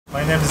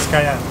My name is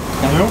Kayan.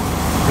 And you?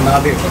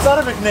 Nadir. It's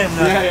Arabic name.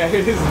 Yeah,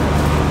 it is.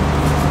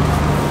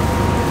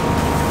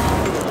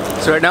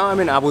 So right now I'm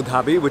in Abu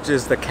Dhabi, which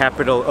is the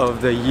capital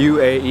of the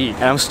UAE.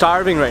 And I'm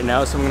starving right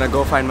now, so I'm gonna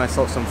go find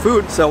myself some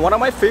food. So one of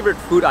my favorite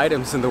food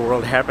items in the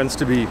world happens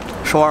to be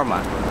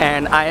shawarma.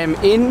 And I am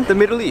in the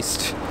Middle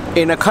East,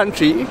 in a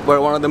country where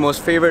one of the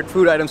most favorite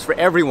food items for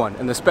everyone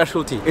and the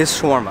specialty is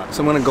shawarma.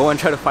 So I'm gonna go and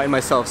try to find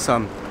myself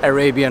some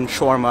Arabian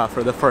shawarma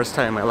for the first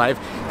time in my life,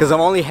 because I've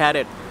only had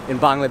it in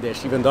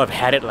Bangladesh, even though I've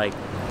had it like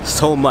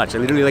so much. I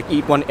literally like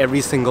eat one every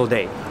single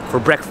day for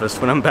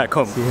breakfast when I'm back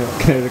home.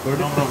 Can I record it?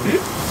 No problem.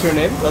 What's your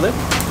name, brother?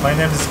 My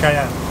name is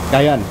Kayan.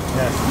 Kayan.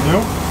 Yes.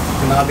 You?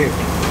 Nadir.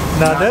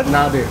 Nadir?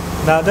 Nadir.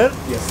 Nadir?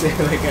 Yes,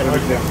 like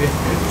Arabic name.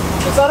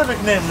 It's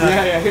Arabic name.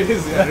 Yeah, it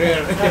is.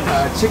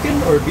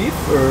 Chicken or beef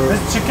or?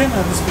 This chicken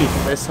and this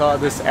beef. I saw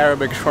this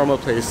Arabic shawarma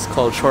place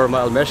called Shawarma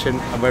Al Meshin.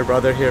 My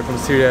brother here from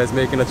Syria is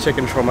making a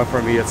chicken shawarma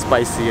for me. It's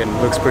spicy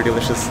and looks pretty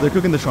delicious. They're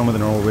cooking the shawarma the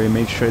normal way,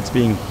 make sure it's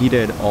being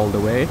heated all the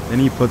way. Then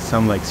he put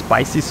some like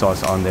spicy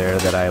sauce on there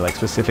that I like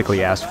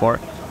specifically asked for.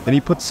 Then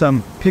he put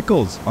some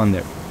pickles on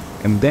there.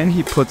 And then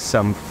he put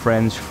some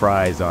French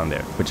fries on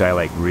there, which I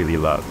like really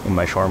love in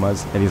my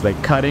shawarmas. And he's like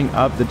cutting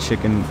up the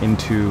chicken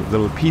into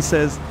little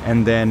pieces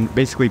and then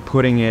basically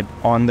putting it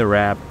on the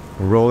wrap,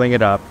 rolling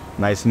it up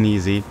nice and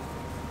easy.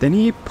 Then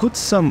he puts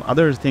some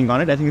other thing on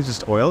it, I think it's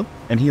just oil,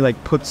 and he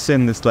like puts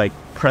in this like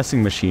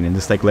pressing machine and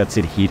just like lets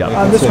it heat up.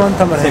 And this one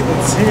tamarind.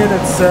 It's here.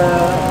 It's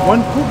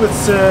one cube.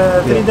 It's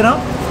 3 dirham.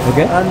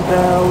 Okay.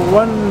 And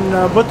one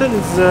bottle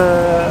is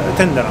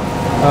 10 dirham.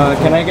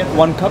 Can I get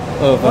 1 cup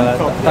of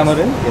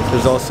tamarind? Yes.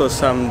 There's also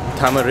some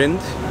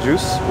tamarind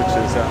juice, which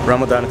is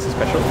Ramadan, it's a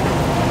special.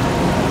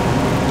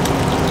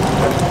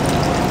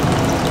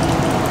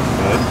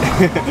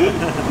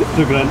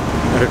 Shukran.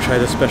 I'm gonna try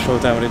the special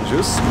tamarind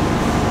juice.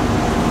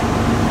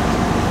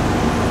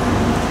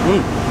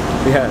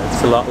 Yeah,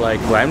 it's a lot like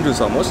lime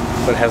juice almost,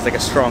 but it has like a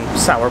strong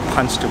sour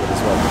punch to it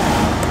as well.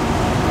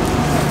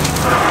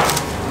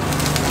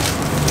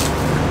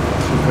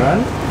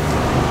 Shukran.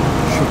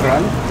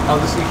 Shukran. I'll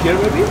just eat here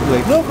maybe?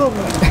 Like, No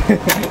problem. You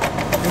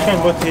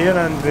can put here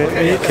and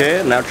eat.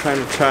 Okay, now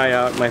trying to try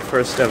out my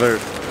first ever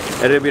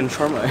Arabian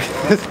shawarma.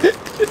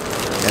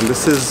 And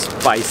this is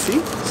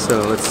spicy,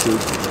 so let's see.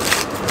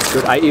 It's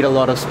good. I eat a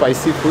lot of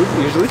spicy food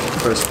usually.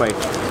 First bite.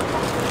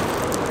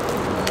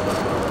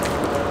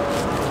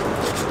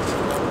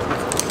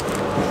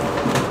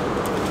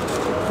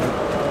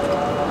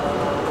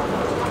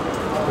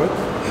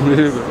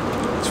 Really good.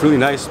 It's really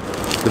nice.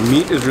 The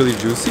meat is really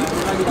juicy.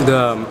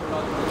 The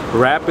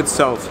wrap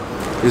itself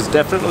is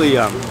definitely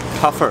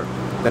tougher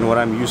than what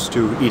I'm used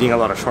to eating a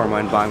lot of shawarma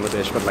in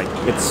Bangladesh, but like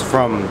it's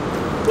from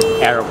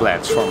Arab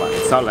land shawarma.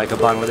 It's not like a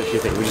Bangladeshi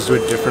thing. We just do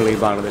it differently in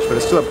Bangladesh, but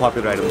it's still a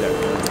popular item there.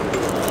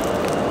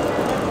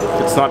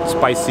 It's not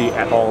spicy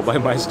at all by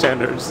my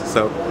standards,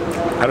 so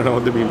I don't know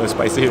what they mean by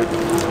spicy here.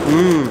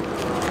 You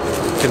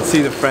can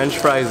see the French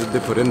fries that they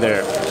put in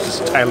there.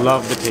 I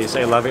love the taste.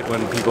 I love it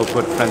when people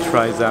put French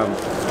fries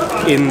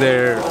in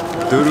their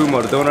durum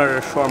or doner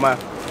or shawarma.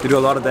 They do a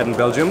lot of that in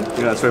Belgium.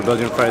 You know, that's where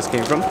Belgian fries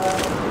came from.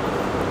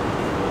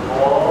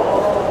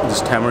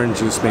 This tamarind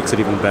juice makes it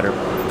even better.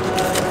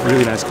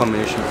 Really nice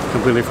combination.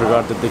 Completely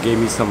forgot that they gave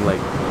me some like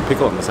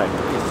pickle on the side.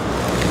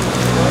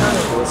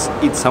 Let's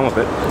eat some of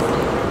it.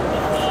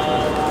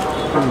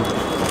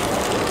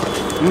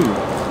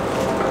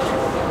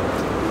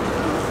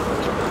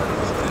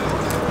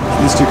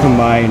 These two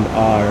combined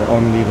are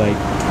only like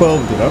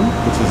 12 dirham,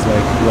 which is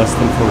like less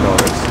than $4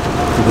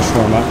 for the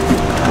shawarma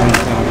and the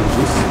tamarind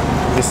juice.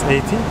 This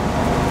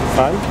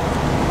 85.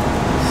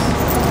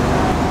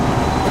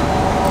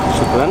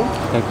 Shukran.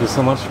 Thank you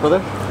so much, brother.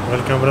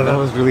 Welcome, brother. That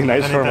was really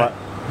nice Anytime.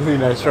 shawarma. Really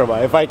nice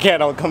shawarma. If I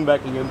can, I'll come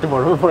back again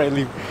tomorrow before I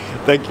leave.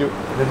 Thank you.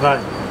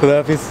 Goodbye.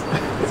 Khuda Hafiz.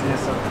 See you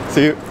soon.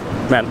 See you.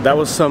 Man, that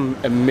was some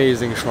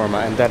amazing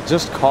shawarma, and that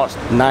just cost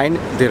 9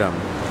 dirham,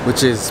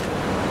 which is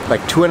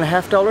like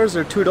 $2.50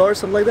 or $2,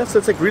 something like that. So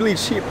it's like really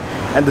cheap.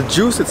 And the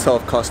juice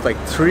itself cost like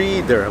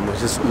 3 dirham,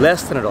 which is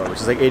less than $1,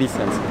 which is like 80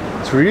 cents.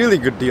 It's a really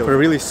good deal for a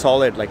really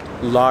solid, like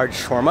large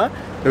shawarma.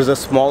 There's a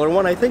smaller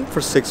one, I think, for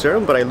 6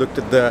 dirham, but I looked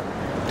at the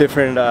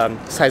different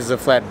sizes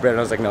of flatbread and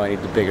I was like, no, I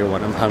need the bigger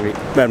one. I'm hungry.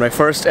 Man, my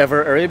first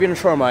ever Arabian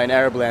shawarma in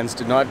Arab lands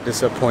did not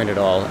disappoint at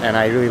all, and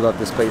I really love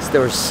this place. They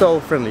were so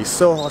friendly,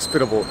 so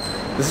hospitable.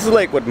 This is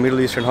like what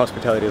Middle Eastern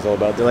hospitality is all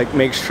about. They like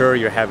make sure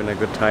you're having a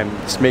good time.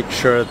 Just make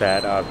sure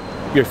that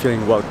you're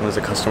feeling welcome as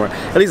a customer.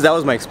 At least that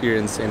was my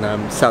experience in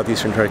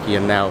southeastern Turkey,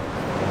 and now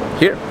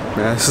here.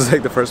 This is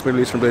like the first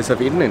Middle Eastern place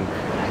I've eaten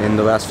in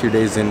the last few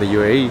days in the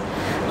UAE.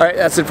 Alright,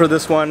 that's it for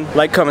this one.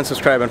 Like, comment,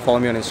 subscribe, and follow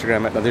me on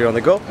Instagram at Nadir on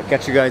the go. I'll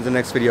catch you guys in the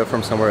next video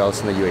from somewhere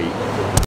else in the UAE.